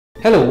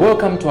Hello,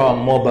 welcome to our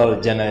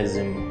mobile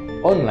journalism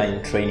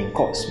online training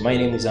course. My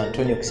name is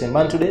Antonio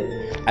Kisemban.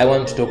 Today, I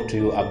want to talk to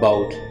you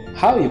about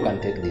how you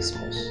can take this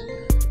course.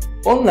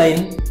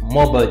 Online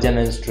mobile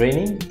journalism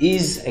training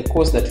is a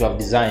course that we have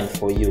designed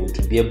for you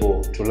to be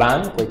able to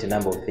learn quite a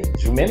number of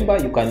things.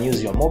 Remember, you can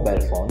use your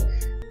mobile phone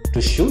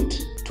to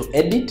shoot, to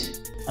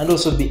edit, and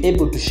also be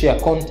able to share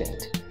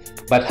content.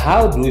 But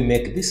how do we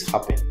make this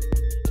happen?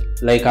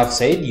 Like I've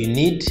said, you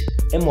need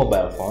a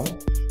mobile phone,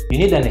 you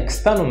need an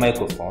external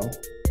microphone,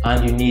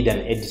 and you need an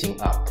editing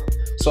app.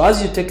 So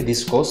as you take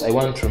this course, I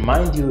want to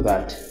remind you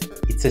that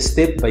it's a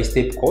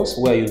step-by-step course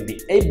where you'll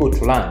be able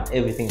to learn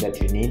everything that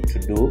you need to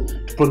do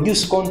to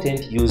produce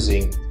content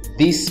using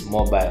this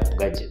mobile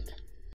gadget.